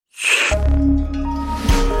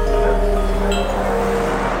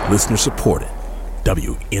Listener supported.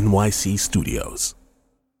 WNYC Studios.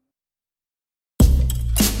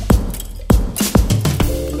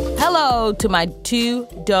 Hello to my two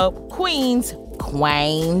dope queens.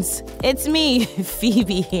 It's me,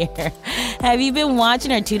 Phoebe here. Have you been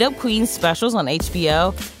watching our Two Dope Queens specials on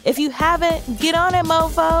HBO? If you haven't, get on it,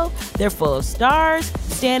 mofo. They're full of stars,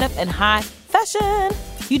 stand-up, and high fashion.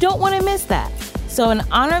 You don't want to miss that. So in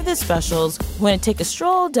honor of the specials, we're going to take a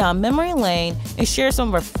stroll down memory lane and share some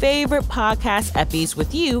of our favorite podcast epis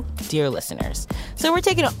with you, dear listeners. So we're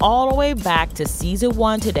taking it all the way back to season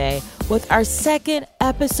 1 today with our second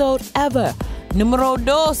episode ever, numero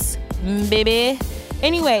dos, baby.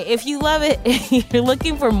 Anyway, if you love it and you're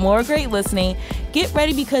looking for more great listening, get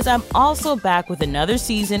ready because I'm also back with another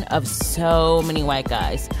season of So Many White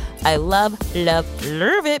Guys. I love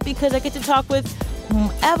it because I get to talk with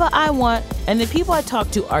whomever I want, and the people I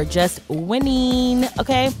talk to are just winning,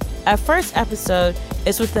 okay? Our first episode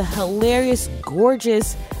is with the hilarious,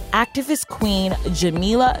 gorgeous activist queen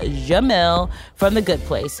Jamila Jamil from The Good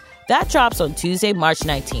Place. That drops on Tuesday, March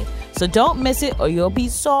 19th. So don't miss it or you'll be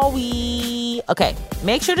sorry. Okay,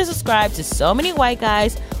 make sure to subscribe to So Many White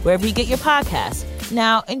Guys wherever you get your podcasts.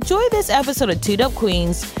 Now, enjoy this episode of Two Dope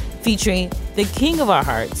Queens featuring the king of our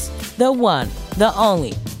hearts, the one, the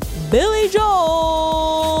only, Billy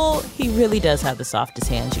Joel. He really does have the softest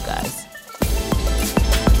hands, you guys.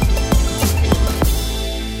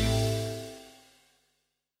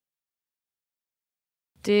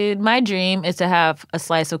 Dude, my dream is to have a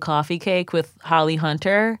slice of coffee cake with Holly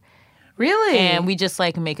Hunter. Really? And we just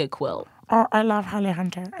like make a quilt. Oh, I love Holly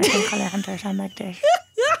Hunter. I think Holly Hunter sounds like this.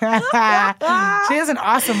 She has an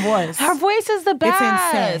awesome voice. Her voice is the best.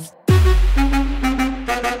 It's insane.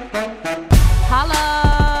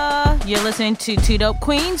 Holla! You're listening to Two Dope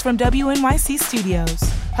Queens From WNYC Studios.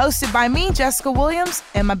 Hosted by me, Jessica Williams,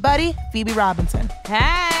 and my buddy, Phoebe Robinson.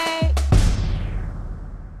 Hey!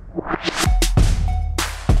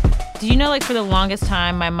 Did you know, like, for the longest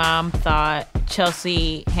time, my mom thought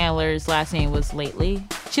Chelsea Handler's last name was Lately?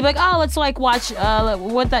 She'd be like, oh, let's, like, watch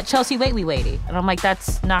what that Chelsea Lately lady. And I'm like,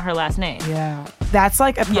 that's not her last name. Yeah. That's,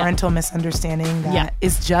 like, a parental misunderstanding that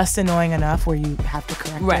is just annoying enough where you have to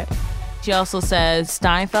correct it. She also says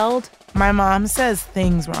Steinfeld. My mom says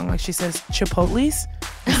things wrong. Like, she says Chipotle's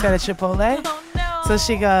instead of Chipotle. Oh, no. So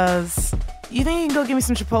she goes, you think you can go get me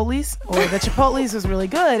some Chipotle's? Or the Chipotle's was really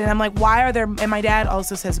good. And I'm like, why are there... And my dad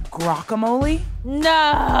also says guacamole. No.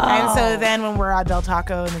 And so then when we're at Del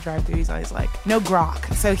Taco in the drive-thru, he's always like, no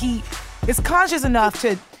guac. So he is conscious enough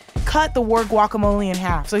to cut the word guacamole in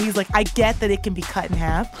half. So he's like, I get that it can be cut in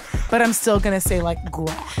half, but I'm still going to say, like,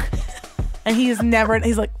 guac. And he's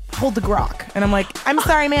like, hold the guac. And I'm like, I'm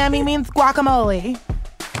sorry, ma'am, he means guacamole.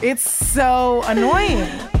 It's so annoying.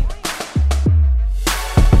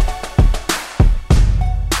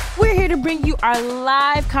 We're here to bring you our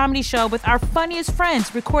live comedy show with our funniest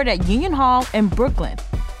friends, recorded at Union Hall in Brooklyn.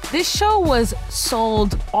 This show was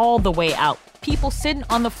sold all the way out. People sitting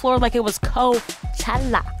on the floor like it was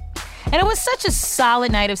Coachella. And it was such a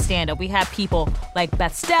solid night of stand-up. We had people like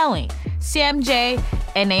Beth Stelling, Sam J,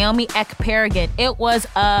 and Naomi Ekperigin. It was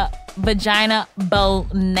a vagina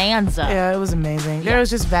bonanza. Yeah, it was amazing. There was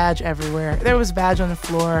just vag everywhere. There was vag on the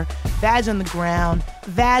floor, vag on the ground,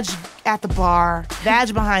 vag at the bar,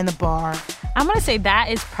 vag behind the bar. I'm going to say that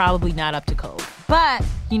is probably not up to code. But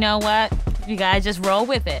you know what? You guys just roll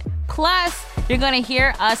with it. Plus, you're going to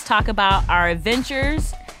hear us talk about our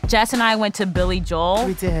adventures. Jess and I went to Billy Joel.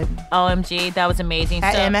 We did. OMG, that was amazing.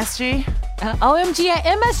 At MSG? OMG at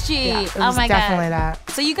MSG. Yeah, it was oh my definitely God. that.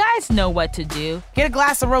 So you guys know what to do. Get a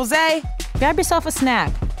glass of rosé. Grab yourself a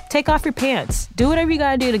snack. Take off your pants. Do whatever you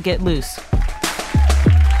gotta do to get loose. Thank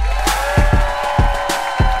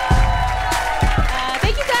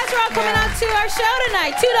you guys for all coming out to our show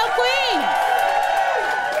tonight. Two Dope Queens.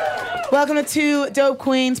 Welcome to Two Dope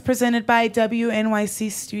Queens, presented by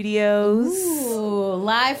WNYC Studios. Ooh,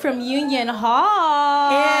 live from Union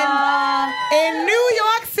Hall. In New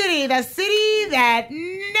York City, the city that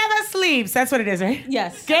never sleeps. That's what it is, right?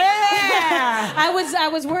 Yes. Yeah. I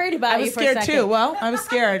was worried about you for a second. I was scared too. Well, I was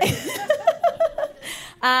scared.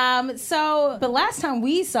 But last time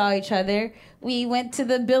we saw each other, we went to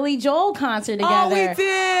the Billy Joel concert together. Oh, we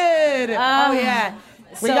did. Oh, yeah.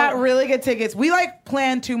 We got really good tickets. We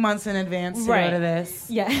planned 2 months in advance to go to this.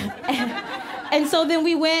 Yeah. And so then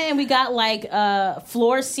we went and we got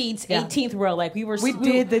floor seats, 18th row. We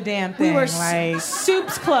did the damn thing. We were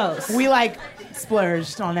soups close. We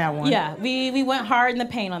splurged on that one. Yeah, we went hard in the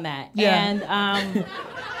paint on that. Yeah. And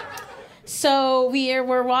so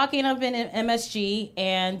we're walking up in MSG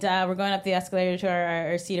and we're going up the escalator to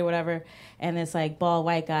our seat or whatever. And this bald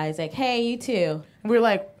white guy's like, hey, you too. And we're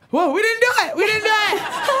like, whoa, we didn't do it.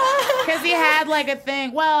 Because he had like a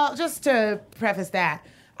thing. Well, just to preface that,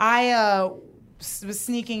 I was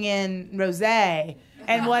sneaking in rosé.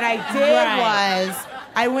 And what I did was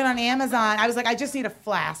I went on Amazon. I was like, I just need a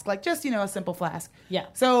flask, like just, a simple flask. Yeah.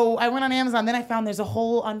 So I went on Amazon. Then I found there's a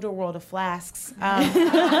whole underworld of flasks.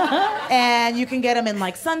 And you can get them in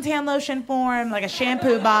like suntan lotion form, like a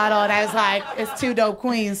shampoo bottle. And I was like, it's 2 dope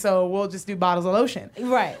queens, so we'll just do bottles of lotion.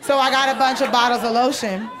 Right. So I got a bunch of bottles of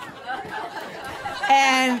lotion.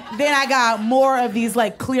 And then I got more of these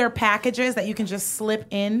like clear packages that you can just slip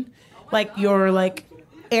in, like your like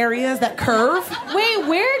areas that curve. Wait,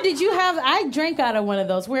 where did you have? I drank out of one of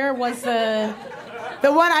those. Where was the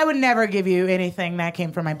one? I would never give you anything that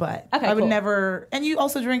came from my butt. Okay, I would cool. never. And you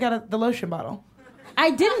also drink out of the lotion bottle.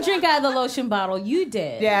 I didn't drink out of the lotion bottle. You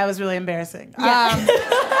did. Yeah, it was really embarrassing. Yeah.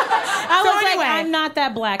 I was anyway, like, I'm not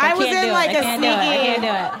that black. I I was can't in do like it. a I can't do it. I can't do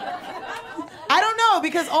it. I don't know,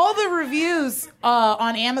 because all the reviews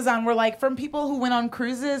on Amazon were like from people who went on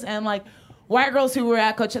cruises and like white girls who were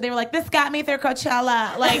at Coachella. They were like, this got me through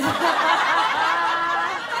Coachella. Like,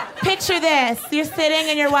 picture this. You're sitting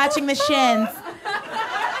and you're watching the Shins.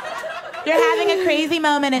 You're having a crazy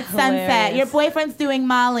moment at sunset. Hilarious. Your boyfriend's doing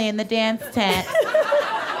Molly in the dance tent.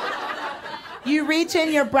 You reach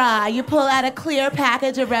in your bra. You pull out a clear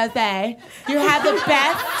package of rosé. You have the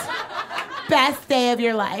best day of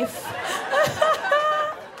your life.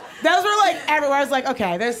 Those were like everywhere. I was like,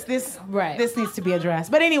 okay, this needs to be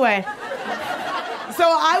addressed. But anyway, so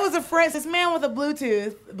I was afraid. This man with a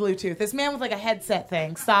Bluetooth, this man with like a headset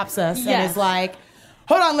thing stops us and is like,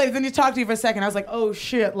 hold on, ladies, let me talk to you for a second. I was like, oh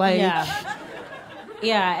shit, like.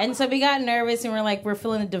 Yeah, and so we got nervous and we're like, we're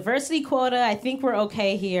filling the diversity quota. I think we're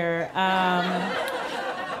okay here.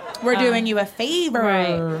 We're doing you a favor.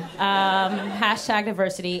 Right. Hashtag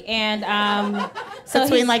diversity. And so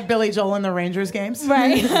between like Billy Joel and the Rangers games.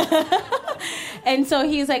 Right. And so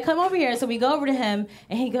he's like, come over here. So we go over to him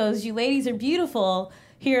and he goes, you ladies are beautiful.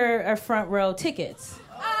 Here are front row tickets.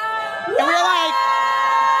 And we were like,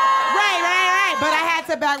 right. But I had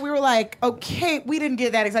to back. We were like, okay, we didn't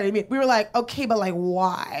get that excited. We were like, okay, but like,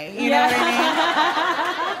 why? You know what I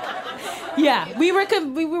mean? Yeah, we were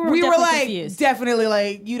like confused. Definitely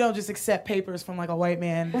like, you don't just accept papers from like a white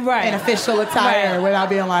man Right. in official attire without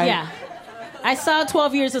being like, Yeah. I saw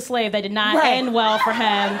 12 Years a Slave. That did not end well for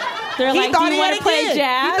him. They're He like, thought do he you want had to a play gig.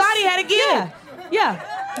 jazz? He thought he had a gig.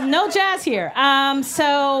 Yeah. No jazz here.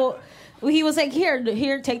 So he was like,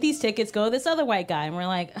 here, take these tickets, go to this other white guy. And we're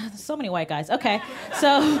like, oh, there's so many white guys. Okay.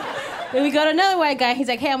 So then we go to another white guy. He's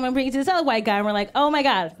like, hey, I'm going to bring you to this other white guy. And we're like, oh my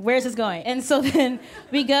God, where's this going? And so then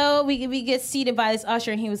we get seated by this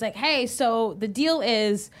usher. And he was like, hey, so the deal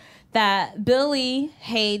is that Billy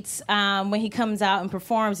hates when he comes out and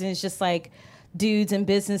performs and it's just like, dudes in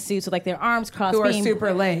business suits with like their arms crossed. Who are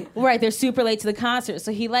super late. Right, they're super late to the concert.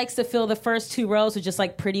 So he likes to fill the first 2 rows with just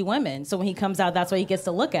like pretty women. So when he comes out, that's what he gets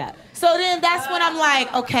to look at. So then that's when I'm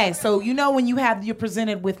like, okay, so when you're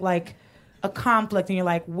presented with like a conflict and you're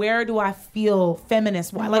like, where do I feel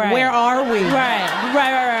feminist? Like, where are we?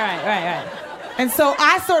 Right. And so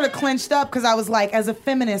I sort of clenched up because I was like, as a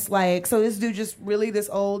feminist, like, so this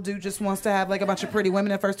old dude just wants to have like a bunch of pretty women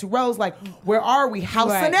in the first 2 rows. Like, where are we?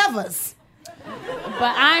 House and Evas.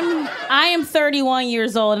 But I am 31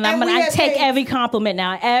 years old, and I take every compliment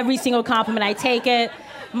now. Every single compliment, I take it.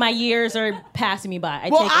 My years are passing me by.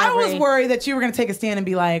 I was worried that you were going to take a stand and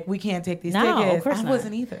be like, we can't take these tickets. Of course I not.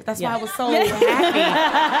 wasn't either. That's why I was so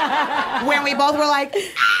happy when we both were like,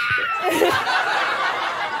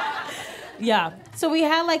 Yeah. So we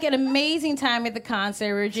had like an amazing time at the concert.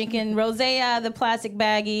 We were drinking rosé out of the plastic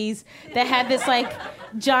baggies that had this like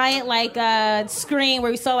giant like screen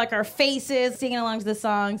where we saw like our faces singing along to the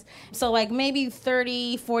songs. So like maybe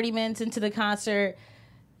 30, 40 minutes into the concert,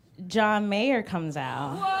 John Mayer comes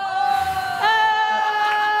out.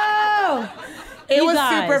 Oh! It was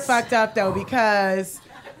super fucked up though because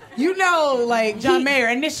like John Mayer,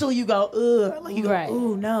 initially you go, ugh, like you go,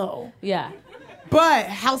 ooh, no. Yeah. But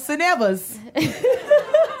House and Evas,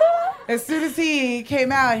 as soon as he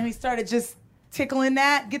came out and he started just tickling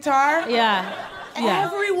that guitar,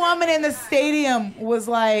 every woman in the stadium was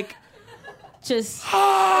like, just seriously,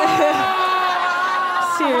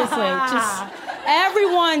 just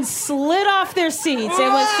everyone slid off their seats. It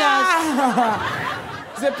was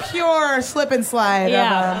just it's a pure slip and slide.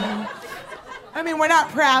 Yeah. I mean, we're not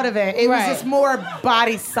proud of it. It was just more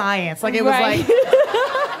body science. Like it was like,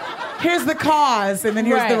 here's the cause, and then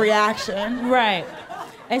here's the reaction. Right.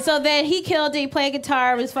 And so then he killed it. He played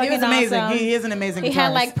guitar. It was fucking awesome. He was amazing. He is an amazing guitarist. He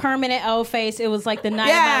had like permanent O face. It was like the night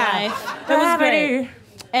of my life. It was great.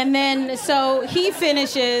 And then, so he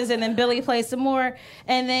finishes, and then Billy plays some more.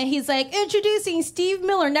 And then he's like, introducing Steve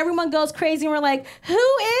Miller. And everyone goes crazy, and we're like, who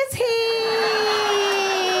is he?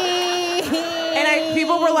 And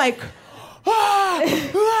people were like,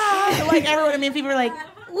 like everyone, I mean, people were like,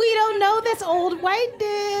 we don't know this old white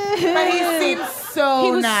dude. but he seems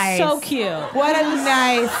so nice. He was so cute. What a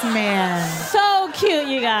nice man. So cute,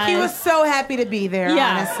 you guys. He was so happy to be there,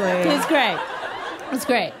 honestly. It was great. It was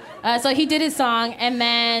great. So he did his song, and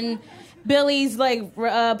then Billy's like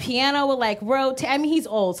piano would like rotate. I mean, he's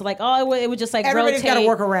old, so like it would just like everybody's rotate. Everybody's got to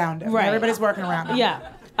work around him. Right. Everybody's working around him.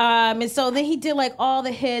 Yeah. And so then he did like all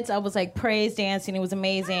the hits. I was like praise dancing. It was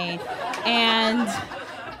amazing, and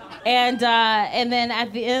then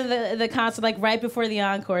at the end of the concert, like right before the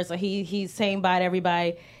encore, so he's saying bye to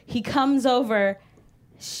everybody. He comes over,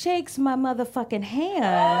 shakes my motherfucking hand.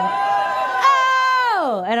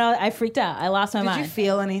 Oh! And I freaked out. I lost my mind. Did you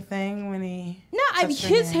feel anything when he? No,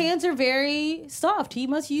 his hands are very soft. He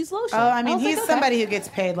must use lotion. Oh, I mean, he's somebody who gets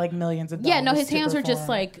paid like millions of dollars. Yeah, no, his hands are just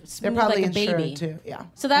like smooth, they're probably like a baby. insured too. Yeah.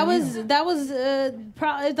 So that was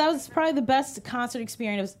probably the best concert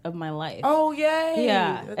experience of my life. Oh yay!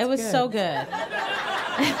 Yeah, That's it was good. so good.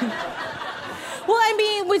 Well, I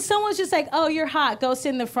mean, when someone's just like, "Oh, you're hot, go sit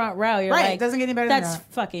in the front row," you're right. like, It doesn't get any better than that's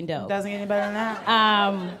that. fucking dope. Doesn't get any better than that.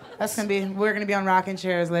 We're gonna be on rocking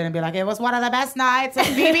chairs later and be like, it was one of the best nights of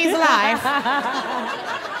Phoebe's life.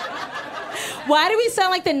 Why do we sound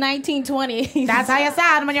like the 1920s? That's how you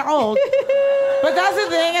sound when you're old. But that's the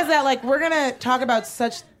thing is that like we're gonna talk about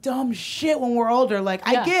such dumb shit when we're older. Like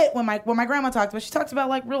I get when my grandma talks about, she talks about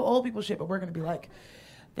like real old people shit, but we're gonna be like,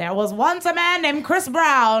 there was once a man named Chris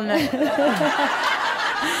Brown.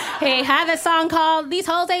 He had a song called "These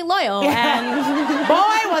Hoes Ain't Loyal," and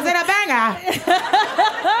boy, was it a banger.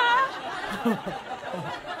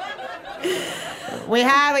 We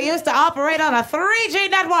used to operate on a 3G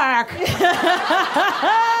network.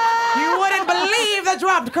 You wouldn't believe the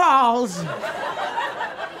dropped calls.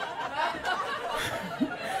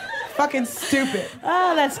 Fucking stupid.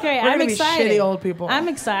 Oh, that's great. We're I'm gonna excited. be shitty old people. I'm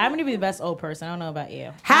excited. I'm gonna be the best old person. I don't know about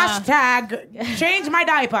you. Hashtag change my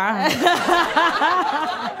diaper.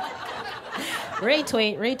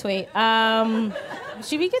 Retweet.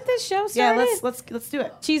 Should we get this show started? Yeah, let's do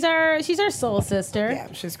it. She's our soul sister.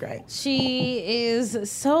 Yeah, she's great. She is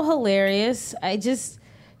so hilarious. Just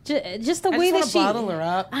the way that she bottle her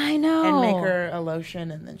up. I know. And make her a lotion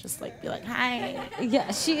and then just like be like, hi.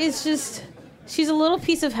 Yeah, she is just. She's a little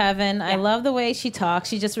piece of heaven. Yeah. I love the way she talks.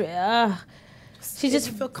 She just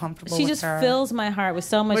feel comfortable. She with just her. fills my heart with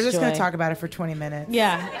so much joy. We're just gonna talk about it for 20 minutes.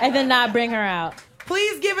 Yeah, and then not bring her out.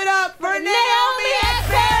 Please give it up for Naomi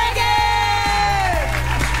Ekperigin!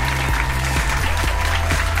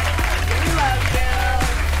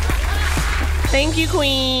 Thank you,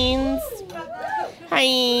 queens.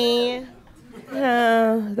 Hi.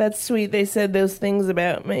 That's sweet. They said those things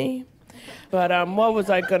about me. But what was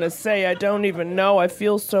I gonna say? I don't even know. I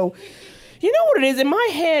feel so. You know what it is? In my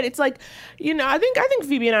head, it's like, I think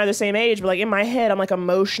Phoebe and I are the same age, but like in my head, I'm like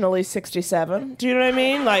emotionally 67. Do you know what I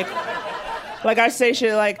mean? Like I say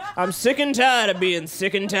shit like, I'm sick and tired of being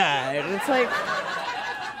sick and tired. It's like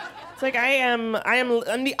I'm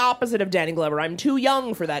the opposite of Danny Glover. I'm too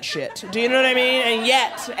young for that shit. Do you know what I mean? And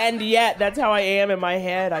yet, that's how I am in my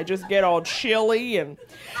head. I just get all chilly and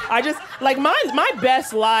I just, like, my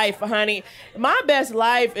best life, honey, my best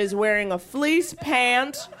life is wearing a fleece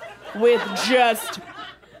pant with just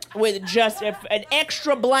an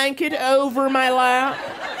extra blanket over my lap.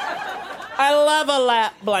 I love a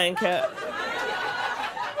lap blanket.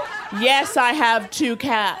 Yes, I have 2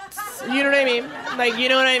 cats. You know what I mean? Like, you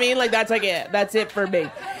know what I mean? Like, that's like it. That's it for me.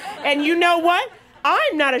 And you know what?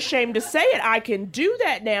 I'm not ashamed to say it. I can do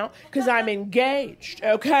that now because I'm engaged,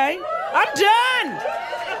 okay? I'm done.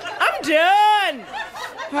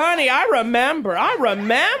 Honey, I remember. I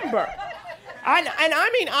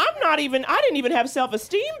didn't even have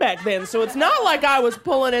self-esteem back then, so it's not like I was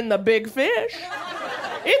pulling in the big fish.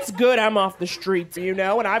 It's good I'm off the streets, and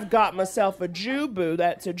I've got myself a Jew boo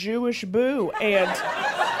that's a Jewish boo, and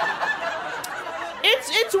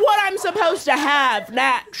it's what I'm supposed to have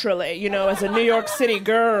naturally, as a New York City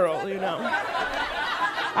girl,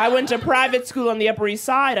 I went to private school on the Upper East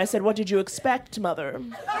Side. I said, what did you expect, mother?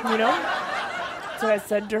 So I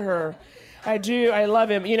said to her, I do. I love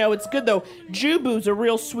him. It's good, though. Jew boo's a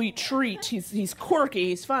real sweet treat. He's quirky.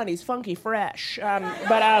 He's fun. He's funky fresh.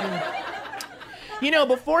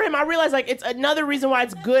 Before him, I realized, like, it's another reason why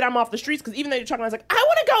it's good I'm off the streets, because even though you're talking, I was like, I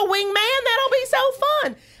want to go wingman. That'll be so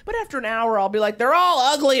fun. But after an hour, I'll be like, they're all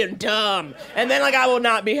ugly and dumb. And then, like, I will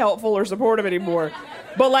not be helpful or supportive anymore.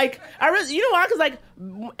 But, like, you know why? Because, like,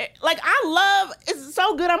 Like, it's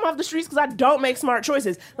so good I'm off the streets because I don't make smart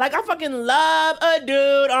choices. Like, I fucking love a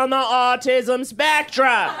dude on the autism spectrum.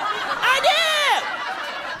 I do.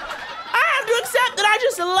 I have to accept that I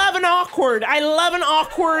just love an awkward. I love an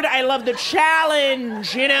awkward. I love the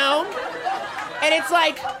challenge, you know? And it's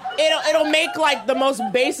like, it'll make like the most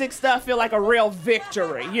basic stuff feel like a real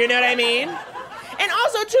victory. You know what I mean? And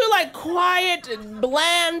also too, like quiet,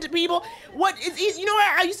 bland people. It's easy. You know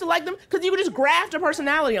why I used to like them? Because you could just graft a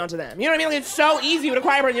personality onto them. You know what I mean? Like, it's so easy with a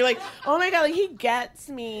quiet person. You're like, oh my God, like he gets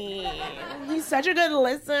me. He's such a good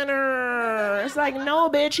listener. It's like, no,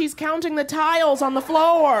 bitch, he's counting the tiles on the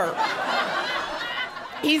floor.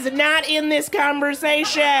 He's not in this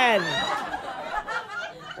conversation.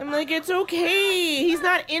 I'm like, it's okay. He's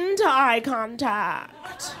not into eye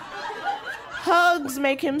contact. Hugs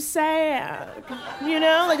make him sad. You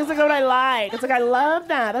know? Like, it's like what I like. It's like, I love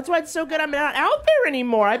that. That's why it's so good I'm not out there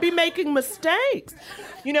anymore. I'd be making mistakes.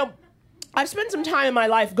 You know, I've spent some time in my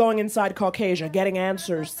life going inside Caucasia, getting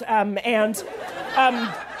answers. I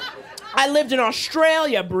lived in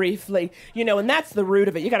Australia briefly, you know, and that's the root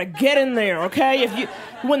of it. You gotta get in there, okay?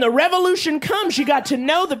 When the revolution comes, you got to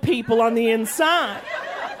know the people on the inside.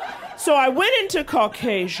 So I went into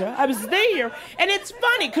Caucasia. I was there, and it's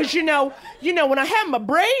funny because you know, when I had my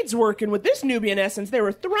braids working with this Nubian Essence, they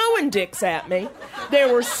were throwing dicks at me.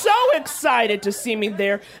 They were so excited to see me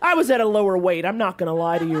there. I was at a lower weight. I'm not gonna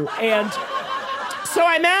lie to you, and so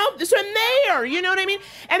I'm there. You know what I mean?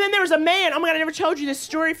 And then there was a man. Oh my God, I never told you this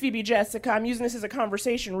story, Phoebe Jessica. I'm using this as a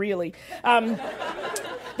conversation, really.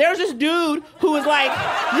 There was this dude who was like,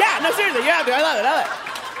 yeah, no, seriously, yeah, I love it.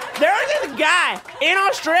 There was this guy in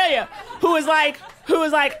Australia who was like,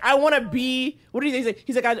 I want to be, what did he say?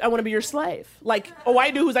 He's like, I want to be your slave. Like, a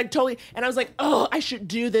white dude who's like totally, and I was like, oh, I should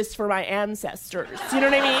do this for my ancestors. You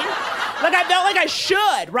know what I mean? Like, I felt like I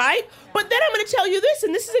should, right? But then I'm going to tell you this,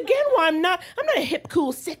 and this is again why I'm not a hip,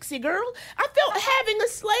 cool, sexy girl. I felt having a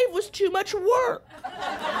slave was too much work.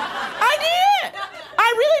 I did.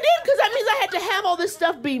 I really did, because that means I had to have all this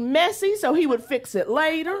stuff be messy so he would fix it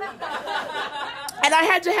later. And I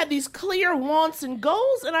had to have these clear wants and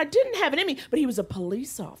goals, and I didn't have it in me. But he was a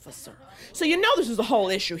police officer. So you know this was the whole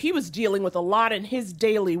issue. He was dealing with a lot in his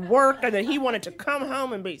daily work, and then he wanted to come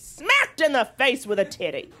home and be smacked in the face with a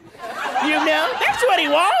titty. You know? That's what he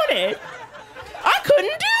wanted. I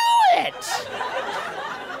couldn't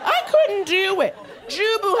do it.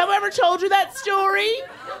 Jubu, have I ever told you that story?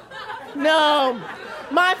 No.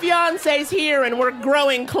 My fiance's here, and we're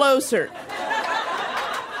growing closer.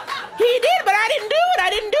 He did, but I didn't do it. I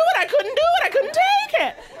couldn't do it. I couldn't take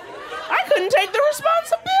it. I couldn't take the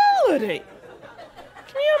responsibility.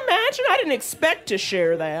 Can you imagine? I didn't expect to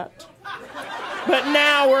share that. But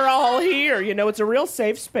now we're all here. You know, it's a real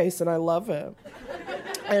safe space, and I love it.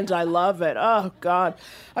 Oh, God.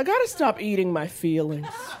 I gotta stop eating my feelings.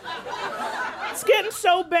 It's getting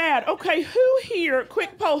so bad. Okay, who here,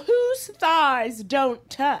 quick poll, whose thighs don't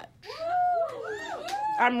touch?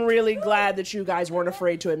 I'm really glad that you guys weren't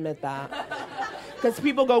afraid to admit that. Because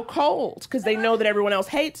people go cold because they know that everyone else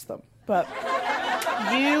hates them. But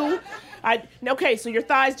okay, so your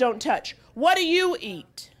thighs don't touch. What do you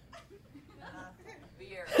eat?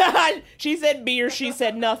 Beer. She said beer, she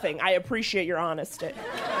said nothing. I appreciate your honesty.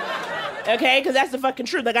 Okay, because that's the fucking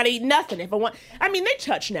truth. I gotta eat nothing if I want. I mean, they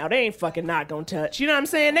touch now. They ain't fucking not gonna touch. You know what I'm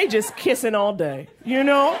saying? They just kissing all day, you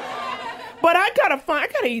know? But I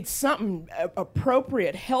gotta eat something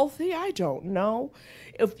appropriate, healthy. I don't know.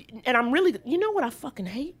 And I'm really, you know what I fucking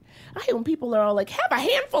hate? I hate when people are all like, have a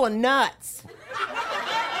handful of nuts.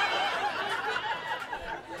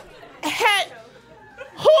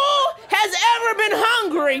 Who has ever been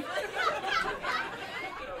hungry,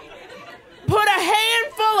 put a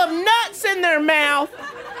handful of nuts in their mouth,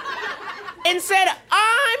 and said,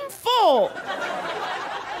 I'm full?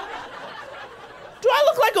 Do I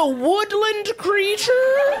look like a woodland creature?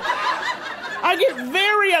 I get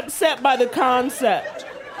very upset by the concept.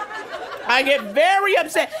 I get very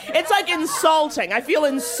upset. It's like insulting. I feel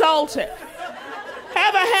insulted.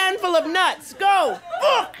 Have a handful of nuts. Go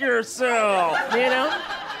fuck yourself, you know?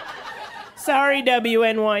 Sorry,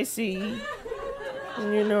 WNYC.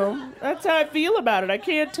 You know, that's how I feel about it. I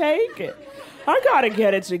can't take it. I gotta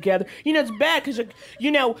get it together. You know, it's bad because,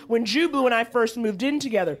 you know, when Jubu and I first moved in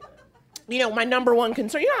together, you know, my number one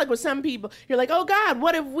concern, you know, like with some people, you're like, oh God,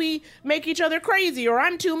 what if we make each other crazy, or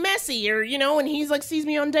I'm too messy, or, you know, and he's like, sees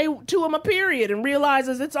me on day 2 of my period and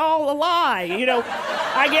realizes it's all a lie, you know,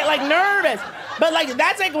 I get like nervous. But like,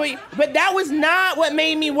 but that was not what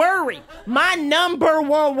made me worry. My number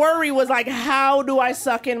one worry was like, how do I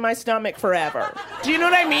suck in my stomach forever? Do you know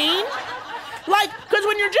what I mean? Like, because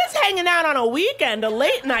when you're just hanging out on a weekend, a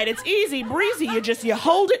late night, it's easy breezy. You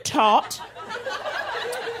hold it taut,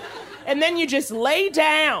 and then you just lay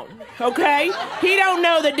down, okay? He don't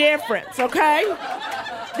know the difference, okay?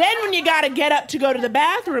 Then when you gotta get up to go to the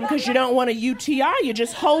bathroom because you don't want a UTI, you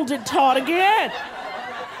just hold it taut again.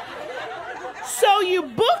 So you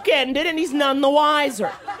bookend it and he's none the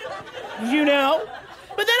wiser, you know?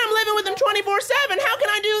 But then I'm living with him 24/7. How can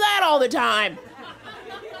I do that all the time?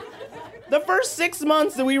 The first 6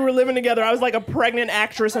 months that we were living together, I was like a pregnant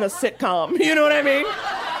actress in a sitcom. You know what I mean?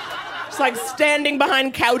 Just like standing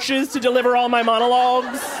behind couches to deliver all my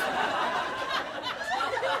monologues.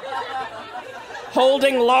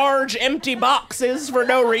 Holding large empty boxes for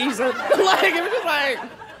no reason. Like, it was just like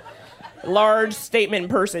large statement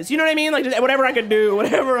purses. You know what I mean? Like, just whatever I could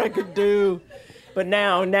do. But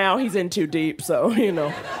now he's in too deep, so, you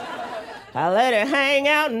know. I let it hang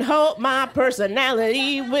out and hope my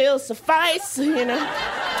personality will suffice, you know.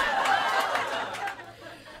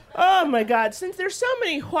 Oh, my God. Since there's so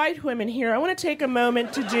many white women here, I want to take a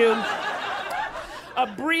moment to do a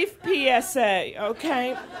brief PSA,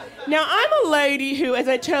 okay? Now, I'm a lady who, as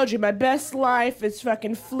I told you, my best life is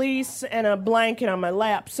fucking fleece and a blanket on my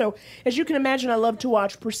lap. So, as you can imagine, I love to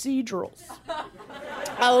watch procedurals.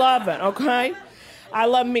 I love it, okay? I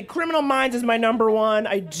love me. Criminal Minds is my number one.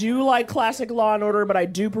 I do like classic Law and Order, but I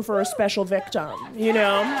do prefer a Special Victim, you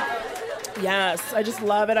know? Yes, I just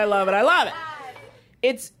love it. I love it.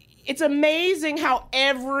 It's amazing how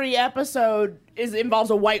every episode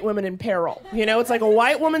involves a white woman in peril. You know, it's like a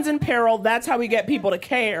white woman's in peril. That's how we get people to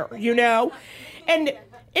care, you know? And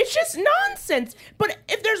it's just nonsense. But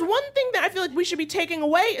if there's one thing that I feel like we should be taking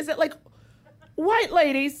away is that, like, white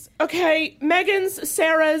ladies, okay, Megans,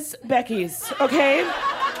 Sarahs, Beckys, okay?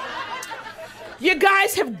 You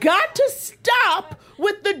guys have got to stop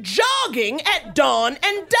with the jogging at dawn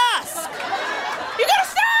and dusk. You gotta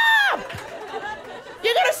stop!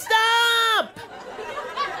 You gotta stop!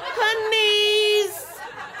 Honeys!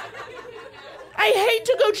 I hate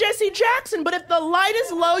to go Jesse Jackson, but if the light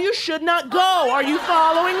is low, you should not go. Are you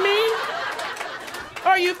following me?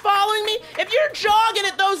 Are you following me? If you're jogging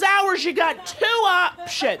at those hours, you got two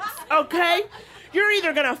options, okay? You're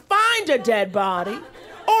either gonna find a dead body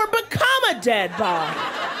or become a dead body.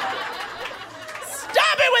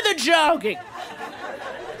 Stop it with the jogging.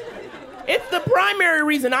 It's the primary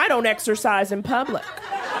reason I don't exercise in public.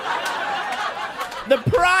 The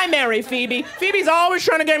primary, Phoebe. Phoebe's always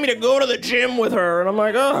trying to get me to go to the gym with her, and I'm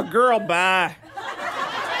like, oh, girl, bye.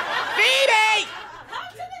 Phoebe!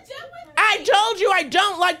 I told you I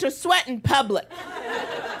don't like to sweat in public.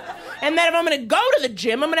 And that if I'm going to go to the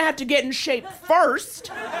gym, I'm going to have to get in shape first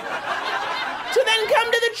to then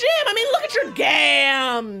come to the gym. I mean, look at your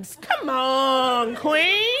gams. Come on,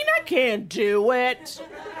 queen. I can't do it.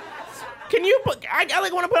 Can you put, I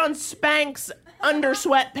like want to put on Spanx under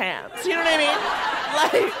sweatpants. You know what I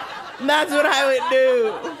mean? Like, that's what I would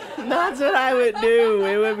do. That's what I would do.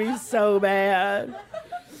 It would be so bad.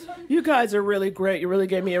 You guys are really great. You really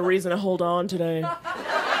gave me a reason to hold on today.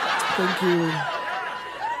 Thank you.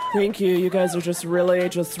 Thank you. You guys are just really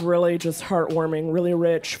heartwarming, really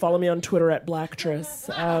rich. Follow me on Twitter at Blacktress.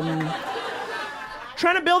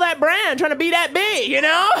 Trying to build that brand, trying to be that bee, you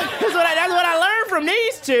know? That's what I learned from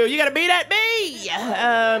these two. You gotta be that bee.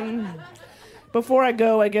 Before I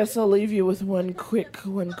go, I guess I'll leave you with one quick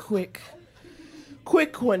one.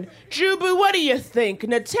 Jubu, what do you think?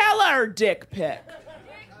 Nutella or dick pic?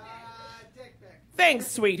 Dick pic. Thanks,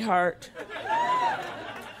 sweetheart.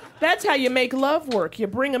 That's how you make love work. You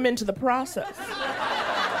bring them into the process.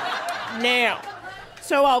 Now,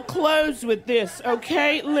 so I'll close with this,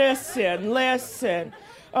 okay? Listen.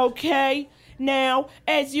 Okay? Now,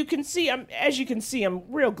 as you can see, I'm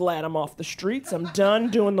real glad I'm off the streets. I'm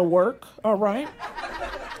done doing the work, all right?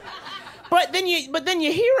 But then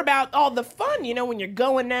you hear about all the fun, you know, when you're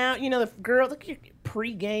going out, you know, the girl, look, you're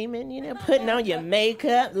pre-gaming, you know, putting on your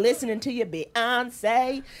makeup, listening to your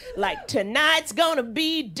Beyonce, like tonight's gonna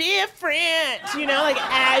be different, you know, like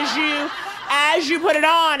as you put it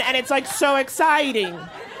on, and it's like so exciting.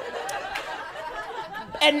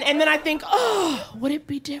 And then I think, oh, would it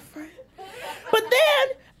be different? But then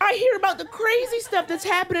I hear about the crazy stuff that's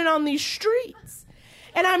happening on these streets.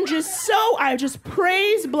 And I just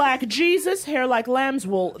praise Black Jesus, hair like lamb's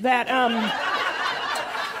wool, that I'm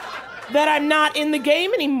not in the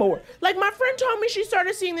game anymore. Like, my friend told me she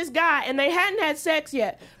started seeing this guy and they hadn't had sex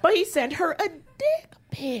yet, but he sent her a dick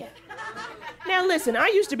pic. Now listen, I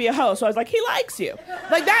used to be a hoe, so I was like, he likes you.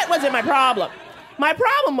 Like, that wasn't my problem. My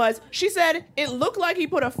problem was, she said, it looked like he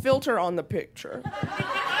put a filter on the picture.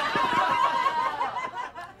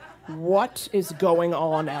 What is going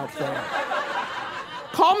on out there?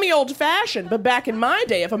 Call me old-fashioned, but back in my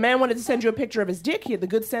day, if a man wanted to send you a picture of his dick, he had the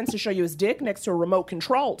good sense to show you his dick next to a remote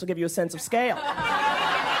control to give you a sense of scale.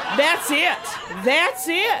 That's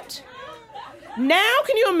it. Now,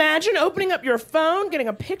 can you imagine opening up your phone, getting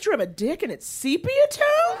a picture of a dick and it's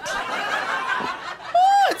sepia-toned?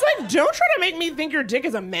 Oh, it's like, don't try to make me think your dick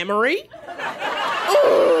is a memory.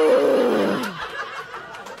 Ooh.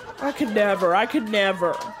 I could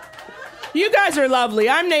never. You guys are lovely.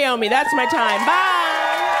 I'm Naomi. That's my time. Bye.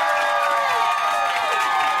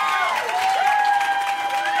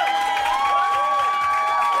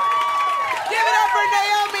 Give it up for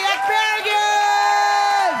Naomi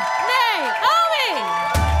Ekperigin! Naomi!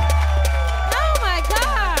 Oh my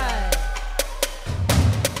God!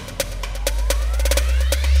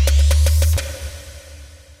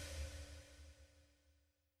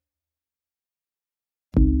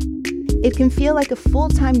 It can feel like a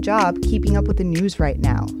full-time job keeping up with the news right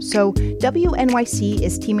now. So WNYC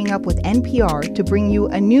is teaming up with NPR to bring you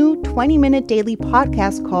a new 20-minute daily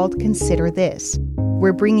podcast called Consider This.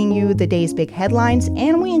 We're bringing you the day's big headlines,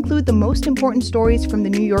 and we include the most important stories from the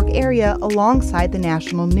New York area alongside the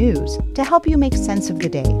national news to help you make sense of the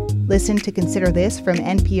day. Listen to Consider This from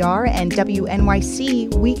NPR and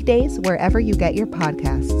WNYC weekdays wherever you get your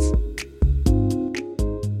podcasts.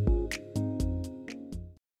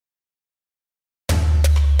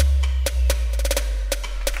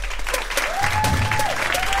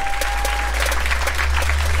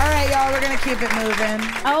 Keep it moving.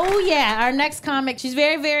 Oh, yeah. Our next comic, she's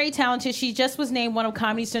very, very talented. She just was named one of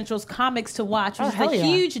Comedy Central's comics to watch, which is a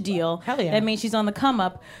huge deal. Hell yeah. That means she's on the come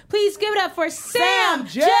up. Please give it up for Sam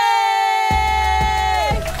J.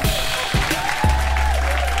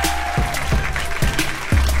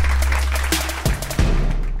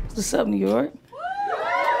 What's up, New York?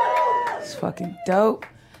 It's fucking dope.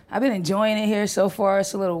 I've been enjoying it here so far.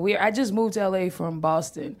 It's a little weird. I just moved to LA from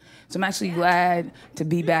Boston, so I'm actually glad to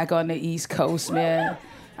be back on the East Coast, man.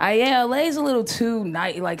 LA's a little too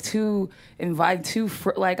too inviting,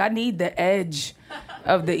 I need the edge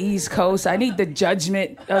of the East Coast. I need the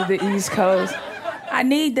judgment of the East Coast. I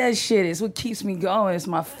need that shit. It's what keeps me going. It's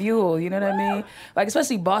my fuel, you know what I mean? Like,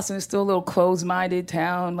 especially Boston is still a little closed-minded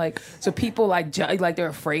town. Like, so people, they're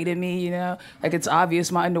afraid of me, you know? Like, it's obvious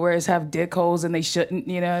my underwears have dick holes and they shouldn't,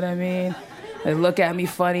 you know what I mean? They look at me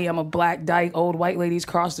funny. I'm a black dyke. Old white ladies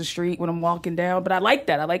cross the street when I'm walking down. But I like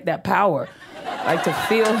that. I like that power. I like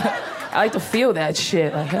to feel that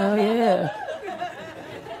shit. Like, hell yeah.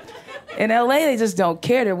 In LA, they just don't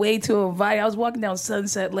care. They're way too inviting. I was walking down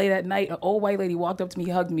Sunset late at night. An old white lady walked up to me,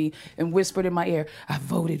 hugged me, and whispered in my ear, "I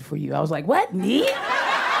voted for you." I was like, what, me?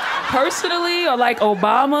 Personally? Or like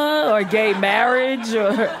Obama? Or gay marriage?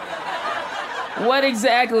 Or what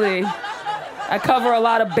exactly? I cover a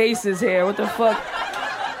lot of bases here. What the fuck?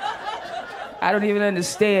 I don't even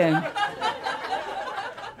understand.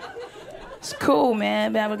 It's cool,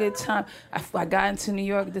 man. Been having a good time. I got into New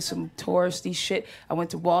York, did some touristy shit. I went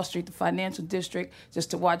to Wall Street, the financial district, just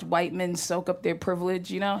to watch white men soak up their privilege,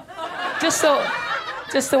 you know? Just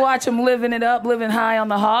to watch them living it up, living high on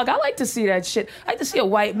the hog. I like to see that shit. I like to see a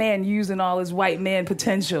white man using all his white man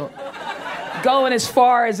potential. Going as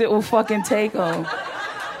far as it will fucking take him.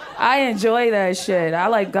 I enjoy that shit. I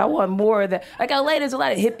want more of that. Like LA, there's a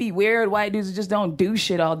lot of hippie, weird white dudes who just don't do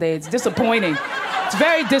shit all day. It's disappointing. It's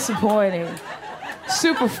very disappointing.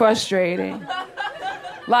 Super frustrating.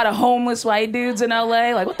 A lot of homeless white dudes in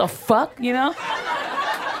LA. Like, what the fuck, you know?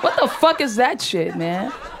 What the fuck is that shit,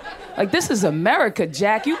 man? Like, this is America,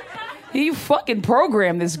 Jack. You fucking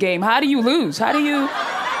program this game. How do you lose? How do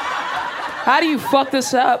you fuck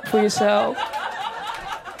this up for yourself?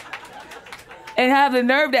 And have the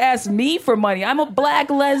nerve to ask me for money. I'm a black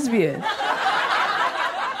lesbian.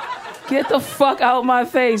 Get the fuck out my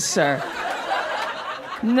face, sir.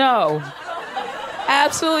 No.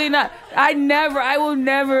 Absolutely not. I will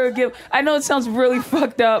never give... I know it sounds really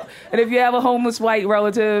fucked up, and if you have a homeless white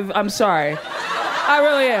relative, I'm sorry. I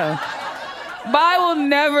really am. But I will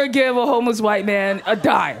never give a homeless white man a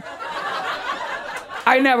dime.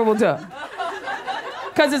 I never will do.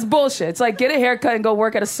 Because it's bullshit. It's like, get a haircut and go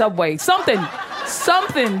work at a Subway. Something,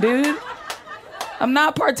 dude. I'm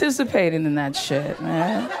not participating in that shit,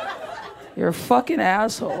 man. You're a fucking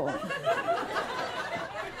asshole.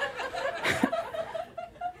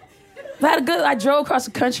 I drove across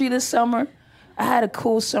the country this summer. I had a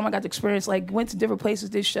cool summer. I got to experience, like, went to different places,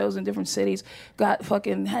 did shows in different cities, had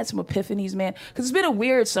some epiphanies, man. Because it's been a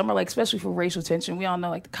weird summer, like, especially for racial tension. We all know,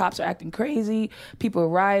 like, the cops are acting crazy. People are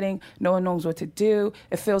rioting. No one knows what to do.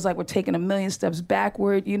 It feels like we're taking a million steps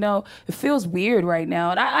backward, you know? It feels weird right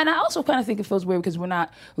now. And I also kind of think it feels weird because we're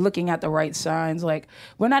not looking at the right signs. Like,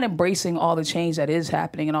 we're not embracing all the change that is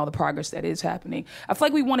happening and all the progress that is happening. I feel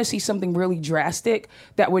like we want to see something really drastic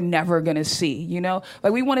that we're never going to see, you know?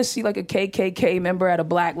 Like, we want to see, like, a KKK member at a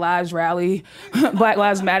Black Lives rally, Black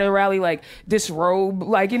Lives Matter rally, like, disrobe,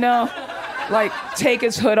 like, you know? Like, take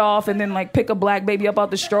his hood off and then, like, pick a black baby up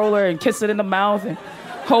out the stroller and kiss it in the mouth and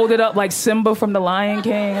hold it up like Simba from The Lion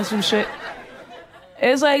King and some shit.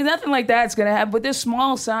 It's like nothing like that's gonna happen, but there's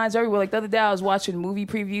small signs everywhere. Like the other day I was watching movie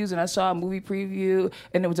previews and I saw a movie preview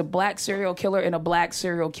and it was a black serial killer and a black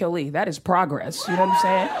serial killee. That is progress, you know what I'm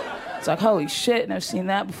saying? It's like, holy shit, never seen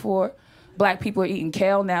that before. Black people are eating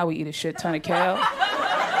kale, now we eat a shit ton of kale.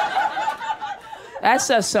 That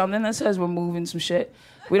says something, that says we're moving some shit.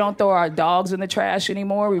 We don't throw our dogs in the trash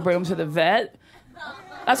anymore, we bring them to the vet.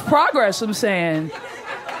 That's progress, I'm saying.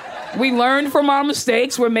 We learned from our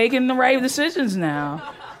mistakes. We're making the right decisions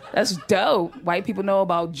now. That's dope. White people know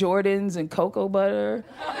about Jordans and cocoa butter.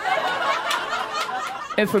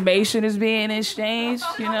 Information is being exchanged,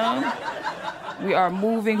 you know? We are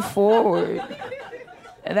moving forward.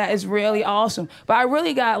 And that is really awesome. But I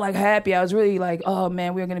really got, like, happy. I was really like, oh,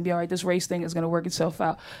 man, we're going to be all right. This race thing is going to work itself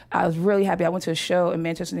out. I was really happy. I went to a show in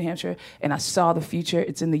Manchester, New Hampshire, and I saw the future.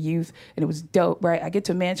 It's in the youth, and it was dope, right? I get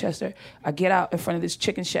to Manchester. I get out in front of this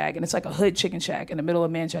chicken shack, and it's like a hood chicken shack in the middle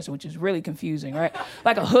of Manchester, which is really confusing, right?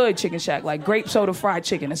 Like a hood chicken shack, like grape soda fried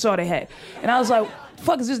chicken. That's all they had. And I was like, the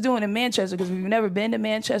fuck is this doing in Manchester? Because we've never been to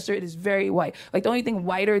Manchester. It is very white. Like, the only thing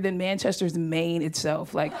whiter than Manchester is Maine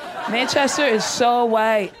itself. Like, Manchester is so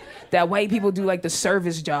white that white people do, like, the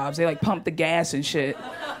service jobs. They, like, pump the gas and shit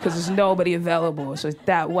because there's nobody available. So it's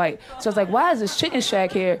that white. So I was like, why is this chicken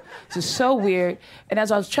shack here? This is so weird. And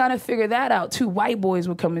as I was trying to figure that out, 2 white boys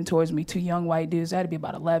were coming towards me, 2 young white dudes. They had to be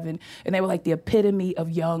about 11. And they were, like, the epitome of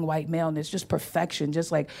young white maleness, just perfection.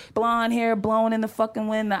 Just, like, blonde hair blowing in the fucking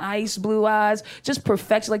wind, the ice blue eyes, just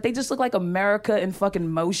perfection. Like, they just look like America in fucking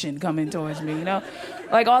motion coming towards me, you know?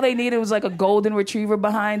 Like, all they needed was, like, a golden retriever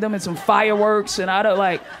behind them and some fireworks, and I'd have,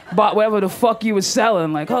 like, bought whatever the fuck you was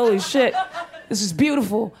selling. Like, holy shit, this is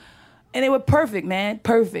beautiful. And they were perfect, man,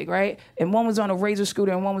 perfect, right? And one was on a Razor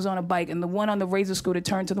scooter and one was on a bike, and the one on the Razor scooter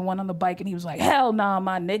turned to the one on the bike, and he was like, hell nah,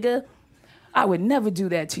 my nigga. I would never do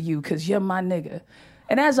that to you because you're my nigga.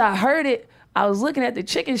 And as I heard it, I was looking at the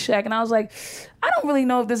chicken shack, and I was like, I don't really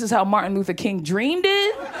know if this is how Martin Luther King dreamed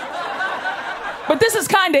it, but this is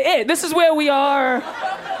kind of it. This is where we are.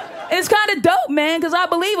 And it's kind of dope, man, because I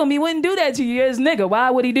believe him. He wouldn't do that to you as nigga. Why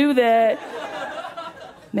would he do that?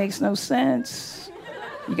 Makes no sense.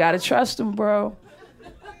 You got to trust him, bro.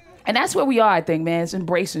 And that's where we are, I think, man. It's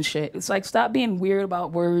embracing shit. It's like, stop being weird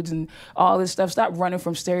about words and all this stuff. Stop running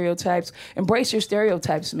from stereotypes. Embrace your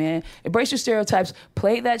stereotypes, man. Embrace your stereotypes.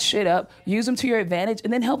 Play that shit up. Use them to your advantage,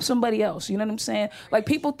 and then help somebody else. You know what I'm saying? Like,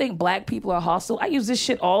 people think black people are hostile. I use this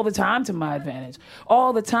shit all the time to my advantage.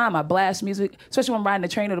 All the time. I blast music, especially when I'm riding the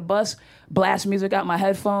train or the bus. Blast music out my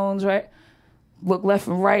headphones, right? Look left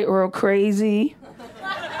and right real crazy.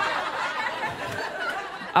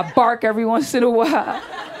 I bark every once in a while.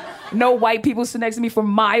 No white people sit next to me for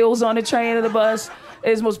miles on the train or the bus.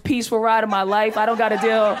 It's the most peaceful ride of my life. I don't got to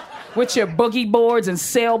deal with your boogie boards and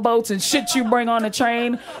sailboats and shit you bring on the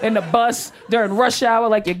train and the bus during rush hour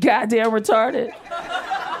like you're goddamn retarded.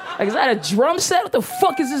 Like, is that a drum set? What the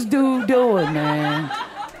fuck is this dude doing, man?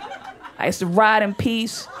 I used to ride in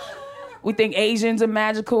peace. We think Asians are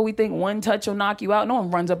magical. We think one touch will knock you out. No one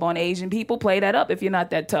runs up on Asian people. Play that up if you're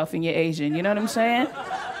not that tough and you're Asian. You know what I'm saying?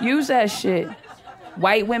 Use that shit.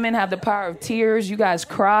 White women have the power of tears. You guys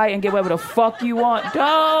cry and get whatever the fuck you want.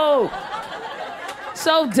 Dope.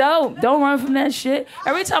 So dope. Don't run from that shit.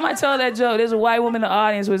 Every time I tell that joke, there's a white woman in the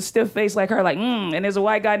audience with a stiff face like her, like, and there's a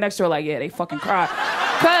white guy next to her like, yeah, they fucking cry.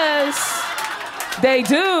 Because they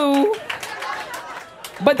do.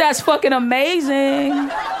 But that's fucking amazing.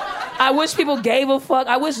 I wish people gave a fuck.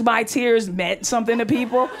 I wish my tears meant something to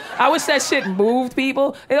people. I wish that shit moved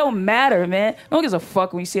people. It don't matter, man. No one gives a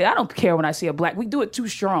fuck when you see it. I don't care when I see a black. We do it too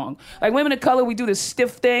strong. Like, women of color, we do this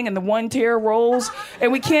stiff thing and the one tear rolls,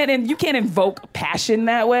 and you can't invoke passion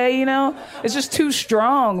that way, you know? It's just too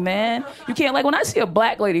strong, man. You can't, like, when I see a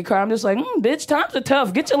black lady cry, I'm just like, bitch, times are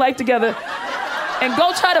tough. Get your life together and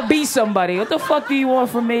go try to be somebody. What the fuck do you want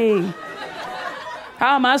from me?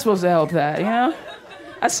 How am I supposed to help that, you know?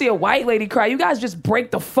 I see a white lady cry. You guys just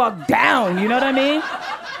break the fuck down. You know what I mean?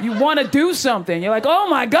 You want to do something. You're like, oh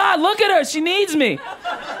my God, look at her. She needs me.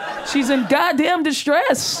 She's in goddamn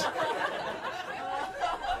distress.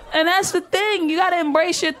 And that's the thing. You got to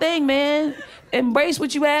embrace your thing, man. Embrace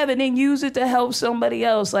what you have and then use it to help somebody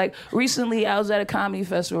else. Like recently I was at a comedy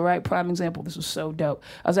festival, right? Prime example. This was so dope.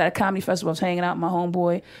 I was at a comedy festival. I was hanging out with my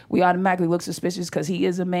homeboy. We automatically look suspicious because he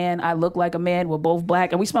is a man. I look like a man. We're both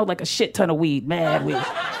black. And we smelled like a shit ton of weed. Mad weed.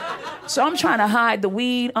 So I'm trying to hide the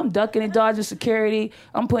weed. I'm ducking and dodging security.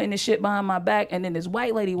 I'm putting this shit behind my back. And then this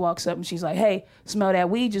white lady walks up and she's like, hey, smell that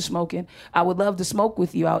weed you're smoking? I would love to smoke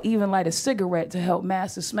with you. I'll even light a cigarette to help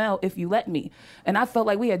mask the smell if you let me. And I felt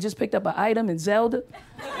like we had just picked up an item in Zelda.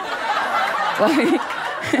 Like,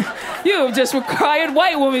 you have just required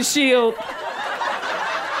white woman shield.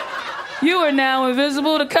 You are now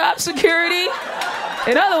invisible to cop security.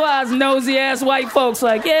 And otherwise nosy ass white folks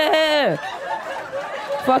like, yeah.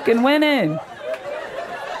 Fucking winning.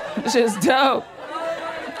 It's just dope.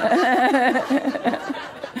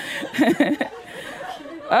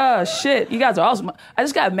 Oh, shit. You guys are awesome. I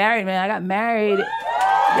just got married, man. I got married.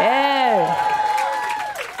 Yeah.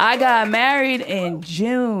 I got married in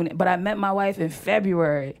June, but I met my wife in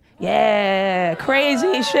February. Yeah.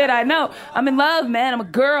 Crazy shit, I know. I'm in love, man. I'm a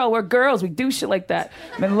girl. We're girls. We do shit like that.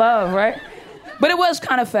 I'm in love, right? But it was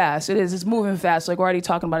kind of fast. It is. It's moving fast. Like, we're already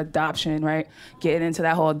talking about adoption, right? Getting into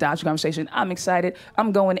that whole adoption conversation. I'm excited.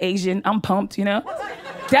 I'm going Asian. I'm pumped, you know?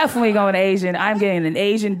 Definitely going Asian. I'm getting an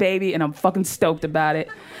Asian baby, and I'm fucking stoked about it.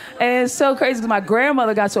 And it's so crazy because my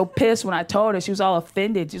grandmother got so pissed when I told her. She was all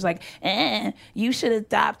offended. She was like, you should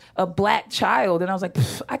adopt a black child. And I was like,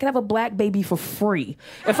 I could have a black baby for free.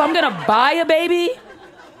 If I'm going to buy a baby,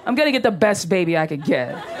 I'm going to get the best baby I could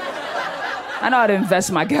get. I know how to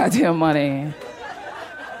invest my goddamn money.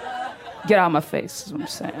 Get out of my face, is what I'm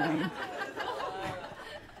saying.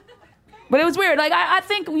 But it was weird. Like, I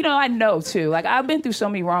think, you know, I know, too. Like, I've been through so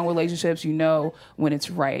many wrong relationships, you know, when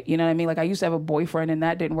it's right. You know what I mean? Like, I used to have a boyfriend, and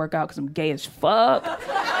that didn't work out because I'm gay as fuck.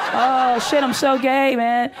 Oh, shit, I'm so gay,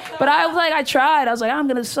 man. But I was like, I tried. I was like, I'm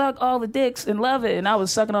going to suck all the dicks and love it. And I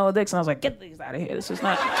was sucking all the dicks, and I was like, get these out of here. This is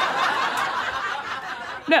not...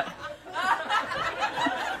 No.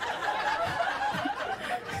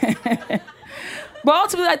 But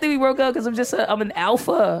ultimately, I think we broke up because I'm an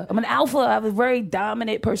alpha. I'm an alpha. I have a very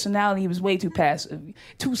dominant personality. He was way too passive,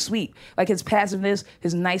 too sweet. Like, his passiveness,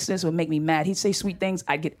 his niceness would make me mad. He'd say sweet things,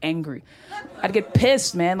 I'd get angry. I'd get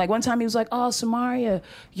pissed, man. Like, one time he was like, oh, Samaria,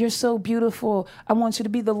 you're so beautiful. I want you to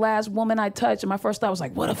be the last woman I touch. And my first thought was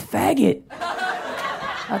like, what a faggot.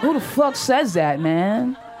 Like, who the fuck says that,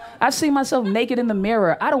 man? I've seen myself naked in the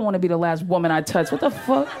mirror. I don't want to be the last woman I touch. What the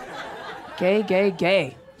fuck? Gay, gay,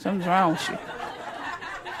 gay. Something's wrong with you.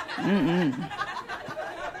 And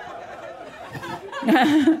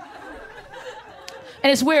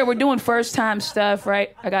it's weird. We're doing first time stuff,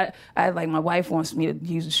 right? Like, my wife wants me to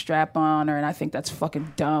use a strap on her, and I think that's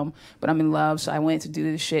fucking dumb. But I'm in love, so I went to do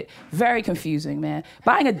this shit. Very confusing, man.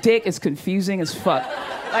 Buying a dick is confusing as fuck.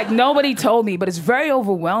 Like, nobody told me, but it's very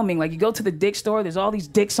overwhelming. Like, you go to the dick store, there's all these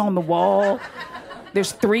dicks on the wall.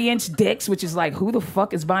 There's 3-inch dicks, which is like, who the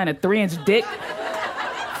fuck is buying a 3-inch dick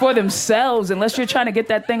for themselves? Unless you're trying to get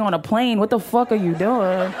that thing on a plane, what the fuck are you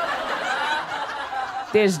doing?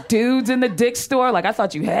 There's dudes in the dick store. Like, I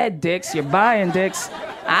thought you had dicks. You're buying dicks.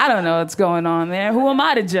 I don't know what's going on there. Who am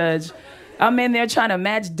I to judge? I'm in there trying to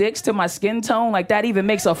match dicks to my skin tone. Like, that even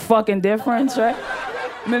makes a fucking difference, right?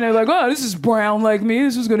 And then they're like, oh, this is brown like me.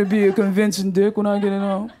 This is going to be a convincing dick when I get it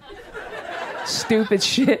on. Stupid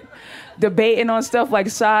shit. Debating on stuff like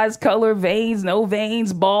size, color, veins, no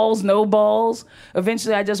veins, balls, no balls.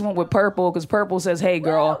 Eventually, I just went with purple because purple says, hey,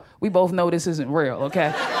 girl, we both know this isn't real,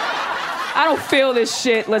 okay? I don't feel this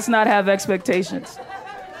shit. Let's not have expectations.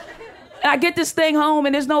 And I get this thing home,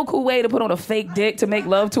 and there's no cool way to put on a fake dick to make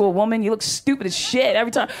love to a woman. You look stupid as shit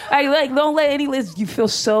every time. Don't let any list. You feel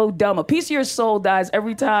so dumb. A piece of your soul dies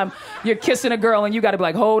every time you're kissing a girl, and you got to be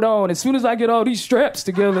like, hold on. As soon as I get all these straps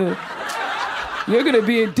together, you're going to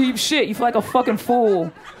be in deep shit. You feel like a fucking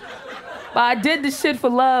fool. But I did this shit for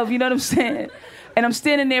love, you know what I'm saying? And I'm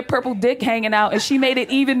standing there, purple dick hanging out, and she made it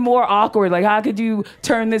even more awkward. Like, how could you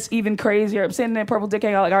turn this even crazier? I'm standing there, purple dick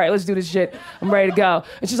hanging out, like, all right, let's do this shit. I'm ready to go.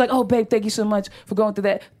 And she's like, oh, babe, thank you so much for going through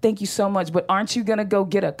that. Thank you so much. But aren't you going to go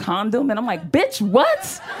get a condom? And I'm like, bitch,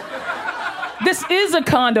 what? This is a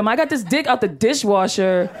condom. I got this dick out the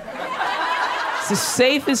dishwasher. It's the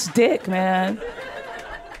safest dick, man.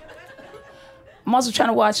 I'm also trying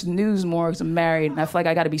to watch the news more because I'm married, and I feel like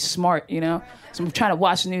I got to be smart, you know? So I'm trying to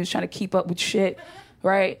watch the news, trying to keep up with shit.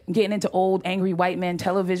 right? Getting into old, angry white men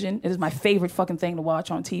television. It is my favorite fucking thing to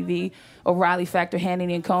watch on TV. O'Reilly Factor,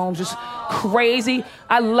 Hannity and Combs, just crazy.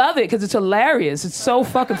 I love it because it's hilarious. It's so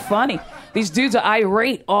fucking funny. These dudes are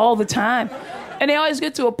irate all the time. And they always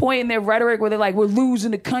get to a point in their rhetoric where they're like, we're losing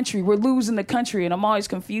the country. And I'm always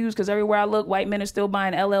confused because everywhere I look, white men are still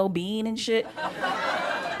buying LL Bean and shit.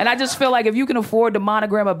 And I just feel like if you can afford to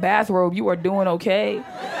monogram a bathrobe, you are doing okay.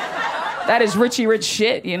 That is Richie Rich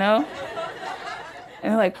shit, you know?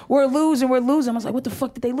 And they're like, we're losing. I was like, what the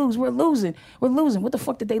fuck did they lose? We're losing. What the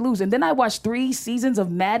fuck did they lose? And then I watched 3 seasons of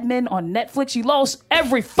Mad Men on Netflix. You lost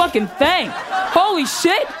every fucking thing. Holy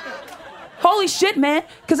shit, man.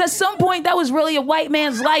 Because at some point, that was really a white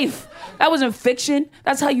man's life. That wasn't fiction.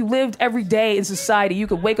 That's how you lived every day in society. You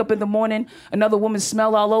could wake up in the morning, another woman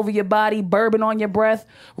smell all over your body, bourbon on your breath,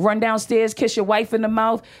 run downstairs, kiss your wife in the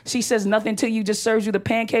mouth. She says nothing to you, just serves you the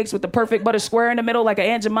pancakes with the perfect butter square in the middle like an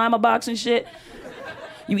Aunt Jemima box and shit.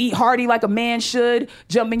 You eat hearty like a man should,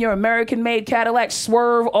 jump in your American-made Cadillac,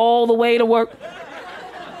 swerve all the way to work.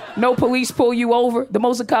 No police pull you over. The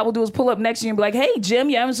most a cop will do is pull up next to you and be like, hey, Jim,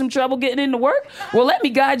 you having some trouble getting into work? Well, let me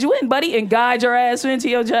guide you in, buddy, and guide your ass into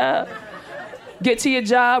your job. Get to your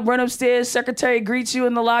job, run upstairs, secretary greets you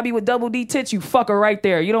in the lobby with double D tits, you fuck her right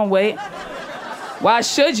there. You don't wait. Why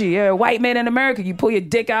should you? You're a white man in America. You pull your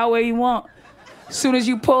dick out where you want. As soon as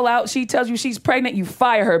you pull out, she tells you she's pregnant, you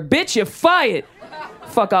fire her. Bitch, you're fired.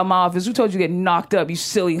 Fuck out my office. Who told you to get knocked up, you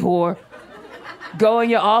silly whore? Go in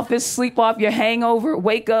your office, sleep off your hangover,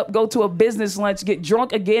 wake up, go to a business lunch, get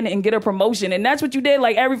drunk again, and get a promotion. And that's what you did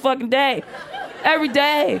like every fucking day. Every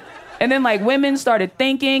day. And then like women started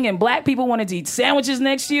thinking and black people wanted to eat sandwiches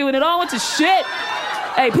next to you and it all went to shit.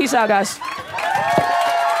 Hey, peace out, guys. Give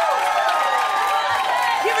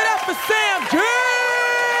it up for Sam G!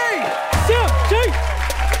 Sam G!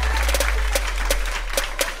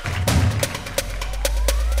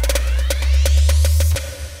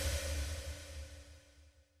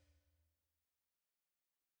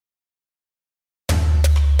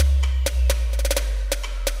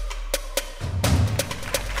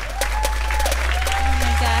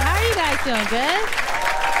 Doing good.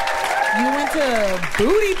 You went to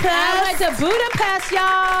Booty Pass. I went to Budapest, y'all.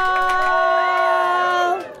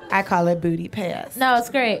 I call it Booty Pass. No,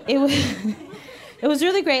 it's great. It was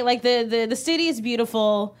really great. Like the city is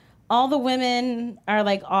beautiful. All the women are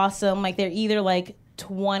like awesome. Like they're either like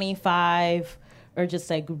 25 or just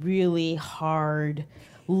like really hard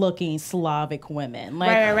looking Slavic women.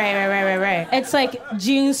 Like, Right. It's like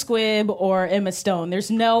June Squibb or Emma Stone.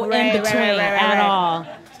 There's no in between at all.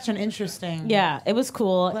 Such an interesting. Yeah, it was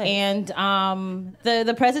cool, and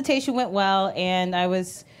the presentation went well. And I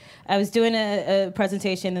was doing a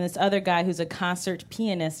presentation, and this other guy who's a concert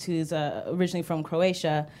pianist who's originally from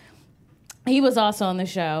Croatia, he was also on the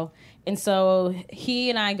show. And so he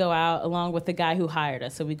and I go out along with the guy who hired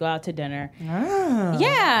us. So we go out to dinner. Ah.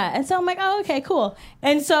 Yeah. And so I'm like, oh, okay, cool.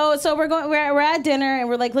 And so we're at dinner and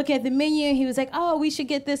we're like looking at the menu. And he was like, oh, we should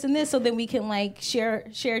get this and this so then we can like share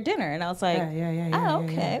dinner. And I was like, oh,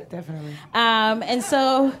 okay. Yeah, definitely. And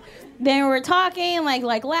so then we're talking,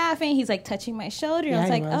 like laughing. He's like touching my shoulder. And I was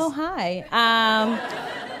like, oh, hi.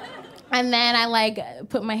 And then I like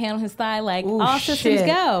put my hand on his thigh, like, ooh, all systems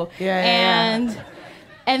go. Yeah.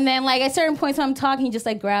 And then, like, at certain points when I'm talking, he just,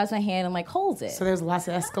 like, grabs my hand and, like, holds it. So there's lots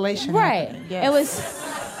of escalation right. happening.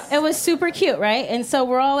 Yes. It was super cute, right? And so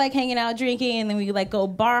we're all, like, hanging out, drinking, and then we, like, go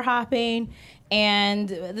bar hopping.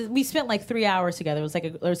 And we spent, like, 3 hours together. It was,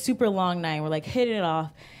 like, a super long night. We're, like, hitting it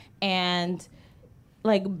off. And,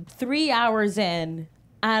 like, 3 hours in,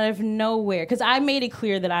 out of nowhere, because I made it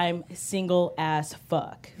clear that I'm single as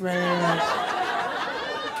fuck. Right.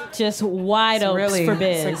 Just wide open for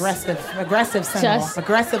biz. It's aggressive single.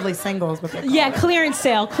 Aggressively singles. Yeah, clearance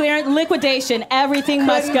sale, liquidation. Everything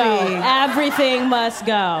must go. Everything must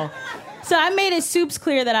go. So I made it soups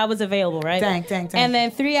clear that I was available, right? Dang. And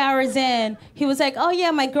then 3 hours in, he was like, oh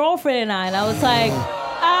yeah, my girlfriend and I. And I was like,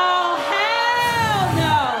 oh hell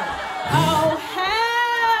no. Oh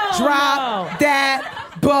hell Drop that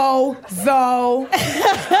bozo.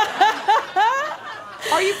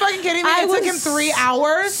 Are you fucking kidding me? It took him 3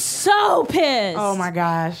 hours? So pissed. Oh my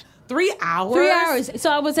gosh. 3 hours? 3 hours.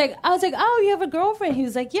 So I was like, oh, you have a girlfriend? He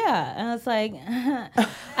was like, yeah. And I was like, and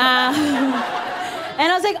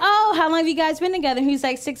I was like, oh, how long have you guys been together? And he's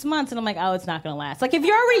like, 6 months. And I'm like, oh, it's not gonna last. Like, if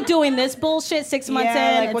you're already doing this bullshit 6 months in,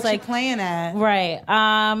 like, it's what like, you playing at? Right.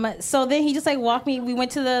 So then he just like walked me. We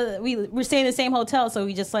went to we're staying in the same hotel, so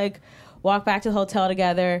we just like walked back to the hotel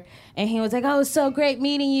together, and he was like, oh, it's so great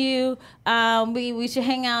meeting you. We should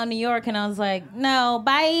hang out in New York. And I was like, no,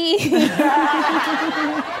 bye.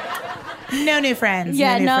 No new friends.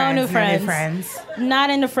 Yeah, no new No friends. new friends. Not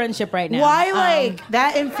in a friendship right now. Why,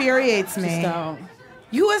 that infuriates me. Don't.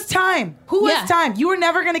 Who has time? Who has time? You were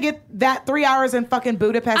never going to get that 3 hours in fucking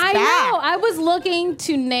Budapest I back. know. I was looking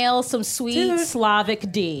to nail some sweet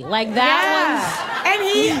Slavic D. Like that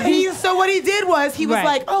And he so what he did was he was Right.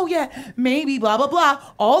 like, oh yeah, maybe blah blah blah.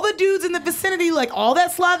 All the dudes in the vicinity, like all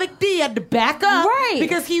that Slavic D, had to back up, Right.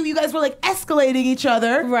 Because you guys were like escalating each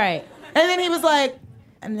other, Right. And then he was like,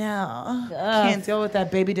 no, can't deal with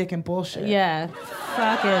that baby dick and bullshit. Yeah.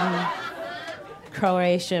 Fucking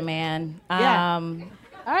Croatia, man. Yeah.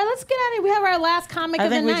 All right, let's get out of here. We have our last comic I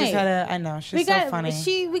of the think we night. just had I know she's so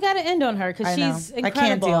funny. We got to end on her because I know. she's I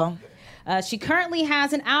can't incredible. deal. She currently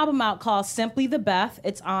has an album out called Simply the Beth.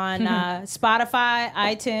 It's on Spotify,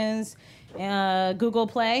 iTunes, Google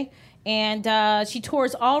Play. And she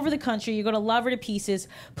tours all over the country. You're going to love her to pieces.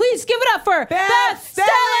 Please give it up for Beth Stelling!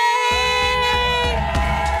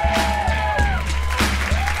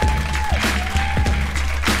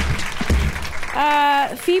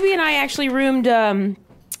 Phoebe and I actually roomed.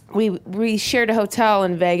 We shared a hotel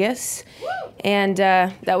in Vegas, and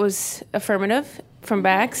that was affirmative from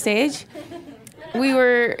backstage. We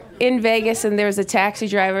were in Vegas, and there was a taxi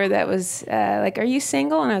driver that was like, "Are you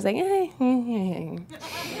single?" And I was like,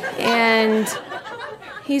 and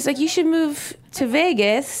he's like, "You should move to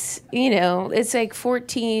Vegas. You know, it's like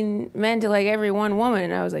 14 men to like every one woman."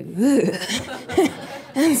 And I was like, ugh.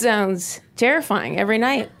 That sounds terrifying every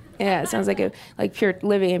night. Yeah, it sounds like pure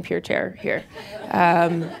living in pure terror here.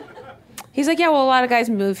 He's like, yeah, well, a lot of guys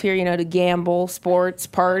move here, you know, to gamble, sports,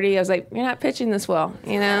 party. I was like, you're not pitching this well,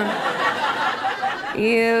 you know.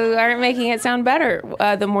 You aren't making it sound better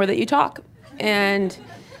the more that you talk. And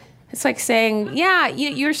it's like saying, yeah,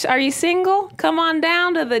 are you single? Come on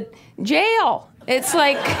down to the jail. It's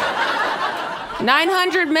like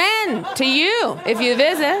 900 men to you if you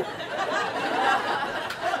visit.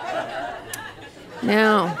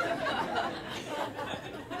 Now,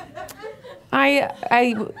 I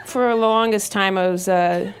for the longest time I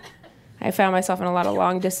found myself in a lot of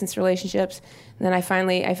long distance relationships. And then I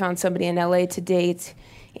found somebody in LA to date,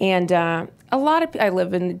 and a lot of I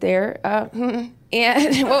live in there. And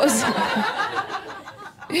what was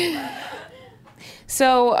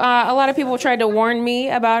so a lot of people tried to warn me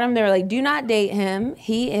about him. They were like, "Do not date him.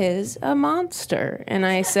 He is a monster." And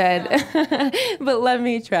I said, "But let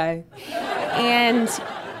me try." And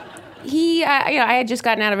I had just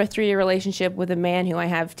gotten out of a 3-year relationship with a man who I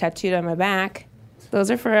have tattooed on my back. Those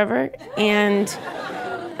are forever. And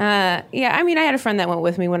I had a friend that went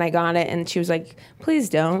with me when I got it, and she was like, "Please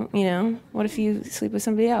don't, you know, what if you sleep with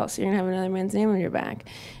somebody else? You're gonna have another man's name on your back."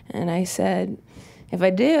 And I said, if I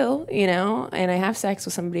do, you know, and I have sex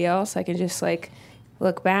with somebody else, I can just like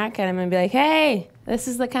look back at him and be like, "Hey, this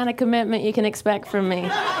is the kind of commitment you can expect from me."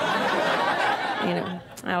 You know,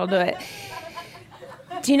 I'll do it.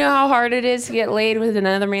 Do you know how hard it is to get laid with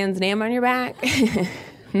another man's name on your back?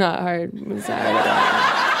 Not hard. It's hard at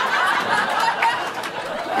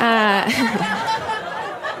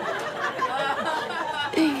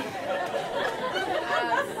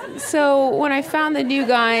all. So when I found the new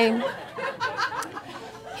guy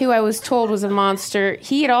who I was told was a monster,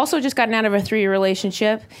 he had also just gotten out of a 3-year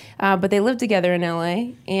relationship, but they lived together in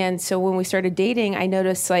LA. And so when we started dating, I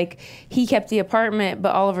noticed like he kept the apartment,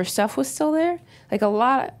 but all of her stuff was still there. Like a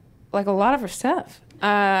lot of her stuff.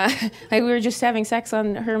 Like we were just having sex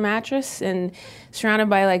on her mattress and surrounded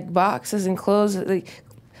by like boxes and clothes, like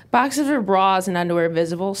boxes of her bras and underwear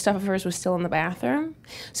visible. Stuff of hers was still in the bathroom.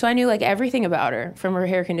 So I knew like everything about her, from her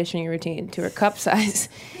hair conditioning routine to her cup size.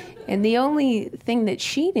 And the only thing that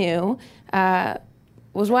she knew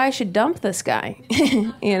was why I should dump this guy,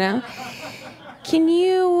 you know? Can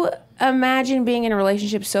you imagine being in a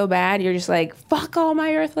relationship so bad you're just like, fuck all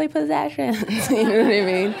my earthly possessions? You know what I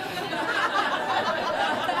mean?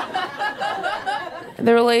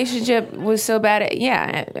 The relationship was so bad,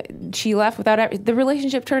 she left without the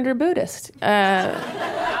relationship turned her Buddhist.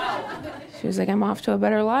 She was like, I'm off to a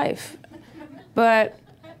better life. But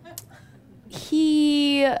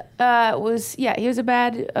he was a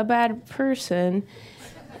bad person.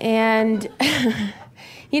 And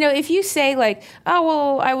you know, if you say like, oh,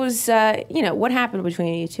 well, I was, what happened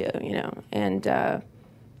between you two, you know, and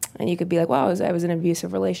you could be like, well, I was in an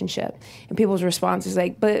abusive relationship. And people's response is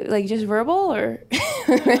like, but like just verbal or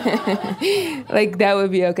like that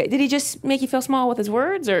would be okay. Did he just make you feel small with his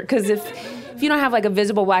words? Or because if you don't have like a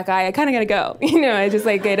visible black eye, I kind of got to go. You know, I just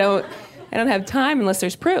like, I don't have time unless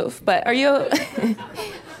there's proof. But are you,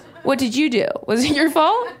 what did you do? Was it your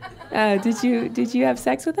fault? Did you have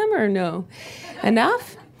sex with him or no?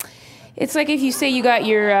 Enough? It's like if you say you got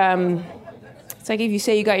your It's like if you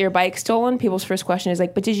say you got your bike stolen, people's first question is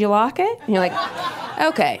like, but did you lock it? And you're like,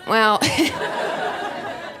 okay, well,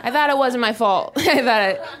 I thought it wasn't my fault.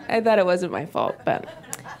 I thought it wasn't my fault, but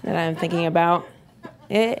that I'm thinking about,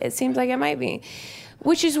 it seems like it might be.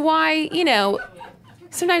 Which is why,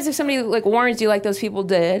 sometimes if somebody like warns you like those people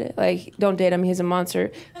did, like, don't date him, he's a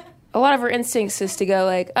monster, a lot of her instincts is to go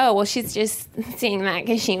like, oh, well, she's just saying that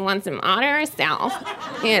because she wants him on herself,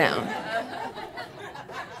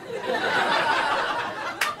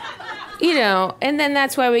 and then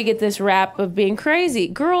that's why we get this rap of being crazy.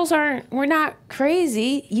 Girls we're not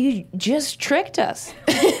crazy. You just tricked us.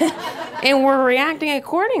 And we're reacting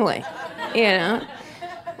accordingly,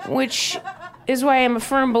 which is why I'm a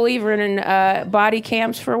firm believer in body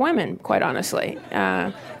cams for women, quite honestly.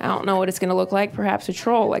 I don't know what it's going to look like. Perhaps a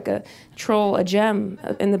troll, a gem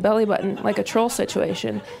in the belly button, like a troll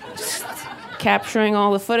situation. Just capturing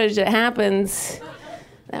all the footage that happens.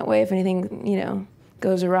 That way, if anything,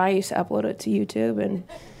 goes awry, you just upload it to YouTube, and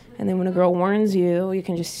then when a girl warns you, you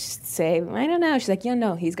can just say, I don't know. She's like,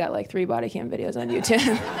 no, he's got like 3 body cam videos on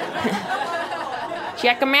YouTube.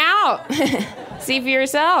 Check them out. See for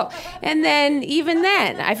yourself. And then, even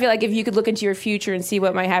then, I feel like if you could look into your future and see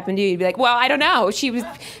what might happen to you, you'd be like, well, I don't know. She was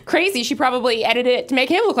crazy. She probably edited it to make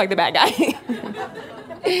him look like the bad guy.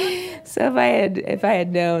 So if I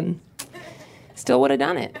had known, still would have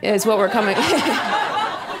done it, is what we're coming.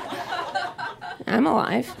 I'm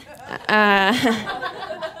alive.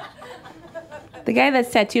 The guy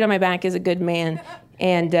that's tattooed on my back is a good man.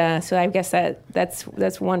 And so I guess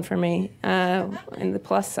that's one for me, in the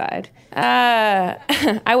plus side.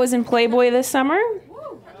 I was in Playboy this summer.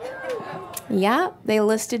 Yeah, they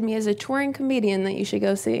listed me as a touring comedian that you should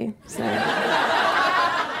go see. So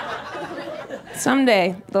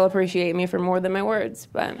someday they'll appreciate me for more than my words,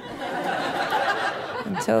 but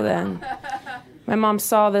until then. My mom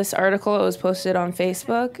saw this article. It was posted on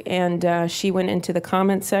Facebook, and she went into the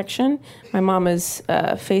comment section. My mom is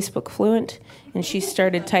Facebook fluent, and she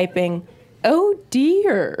started typing, "Oh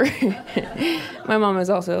dear." My mom is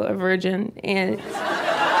also a virgin, and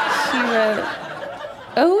she wrote,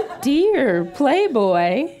 "Oh dear,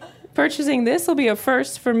 Playboy. Purchasing this will be a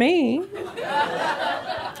first for me."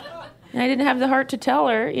 And I didn't have the heart to tell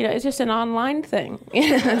her, it's just an online thing.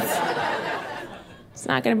 It's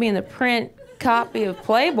not going to be in the print copy of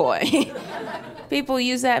Playboy. People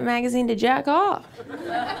use that magazine to jack off.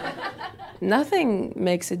 Nothing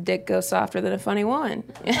makes a dick go softer than a funny one.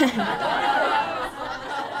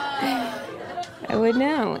 I would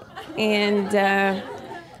know. And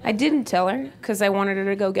I didn't tell her because I wanted her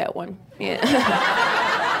to go get one. Yeah.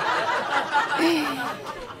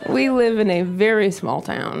 We live in a very small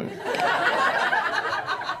town.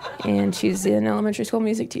 And she's an elementary school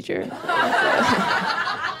music teacher.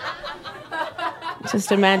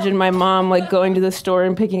 Just imagine my mom going to the store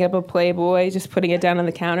and picking up a Playboy, just putting it down on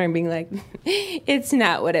the counter and being like, "It's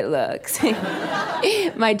not what it looks."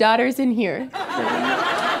 My daughter's in here.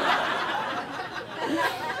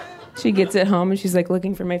 She gets it home and she's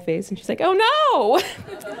looking for my face and she's like, "Oh no!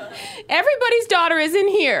 Everybody's daughter is in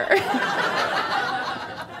here."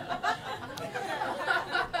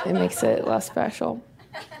 It makes it less special.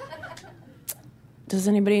 Does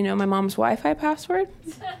anybody know my mom's Wi-Fi password?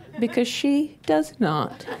 Because she does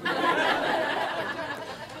not.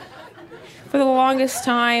 For the longest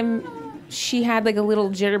time, she had a little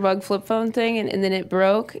jitterbug flip phone thing, and then it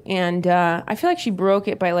broke. And I feel like she broke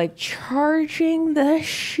it by charging the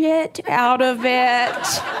shit out of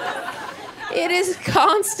it. It is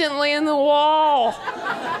constantly in the wall.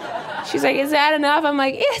 She's like, "Is that enough?" I'm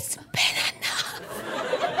like, "It's been enough."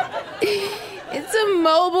 It's a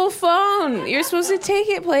mobile phone. You're supposed to take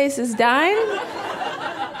it places, Dine.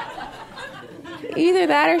 Either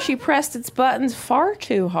that or she pressed its buttons far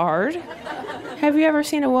too hard. Have you ever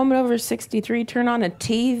seen a woman over 63 turn on a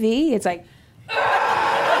TV? It's like...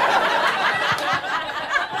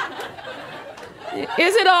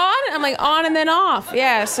 Is it on? I'm like, on and then off.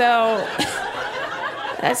 Yeah, so...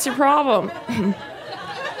 That's your problem.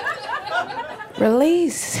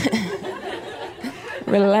 Release.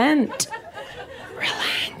 Relent.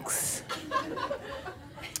 Relax.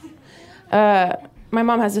 My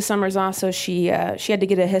mom has the summers off, so she had to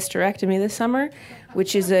get a hysterectomy this summer,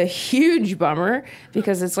 which is a huge bummer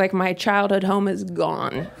because it's like my childhood home is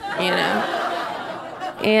gone,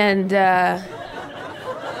 And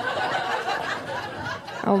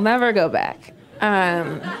I'll never go back.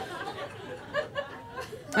 That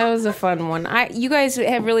was a fun one. You guys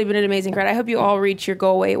have really been an amazing crowd. I hope you all reach your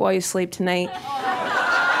goal weight while you sleep tonight.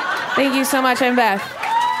 Thank you so much. I'm Beth.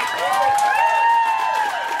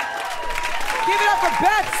 Give it up for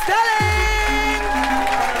Beth Stelling!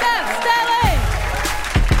 Beth Stelling!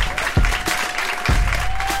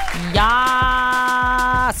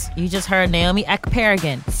 You just heard Naomi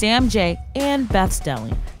Ekperigin, Sam J, and Beth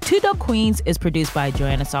Stelling. Two Dope Queens is produced by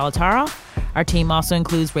Joanna Solitaro. Our team also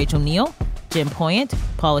includes Rachel Neal, Jim Poyant,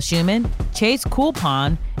 Paula Schumann, Chase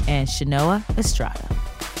Coolpon, and Shanoa Estrada.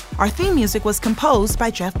 Our theme music was composed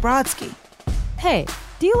by Jeff Brodsky. Hey,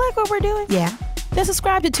 do you like what we're doing? Yeah. Then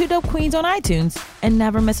subscribe to Two Dope Queens on iTunes and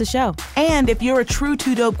never miss a show. And if you're a true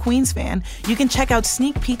Two Dope Queens fan, you can check out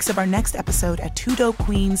sneak peeks of our next episode at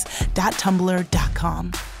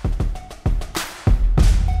twodopequeens.tumblr.com.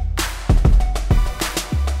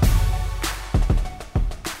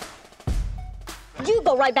 You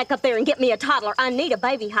go right back up there and get me a toddler. I need a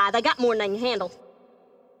baby high. They got more than they can handle.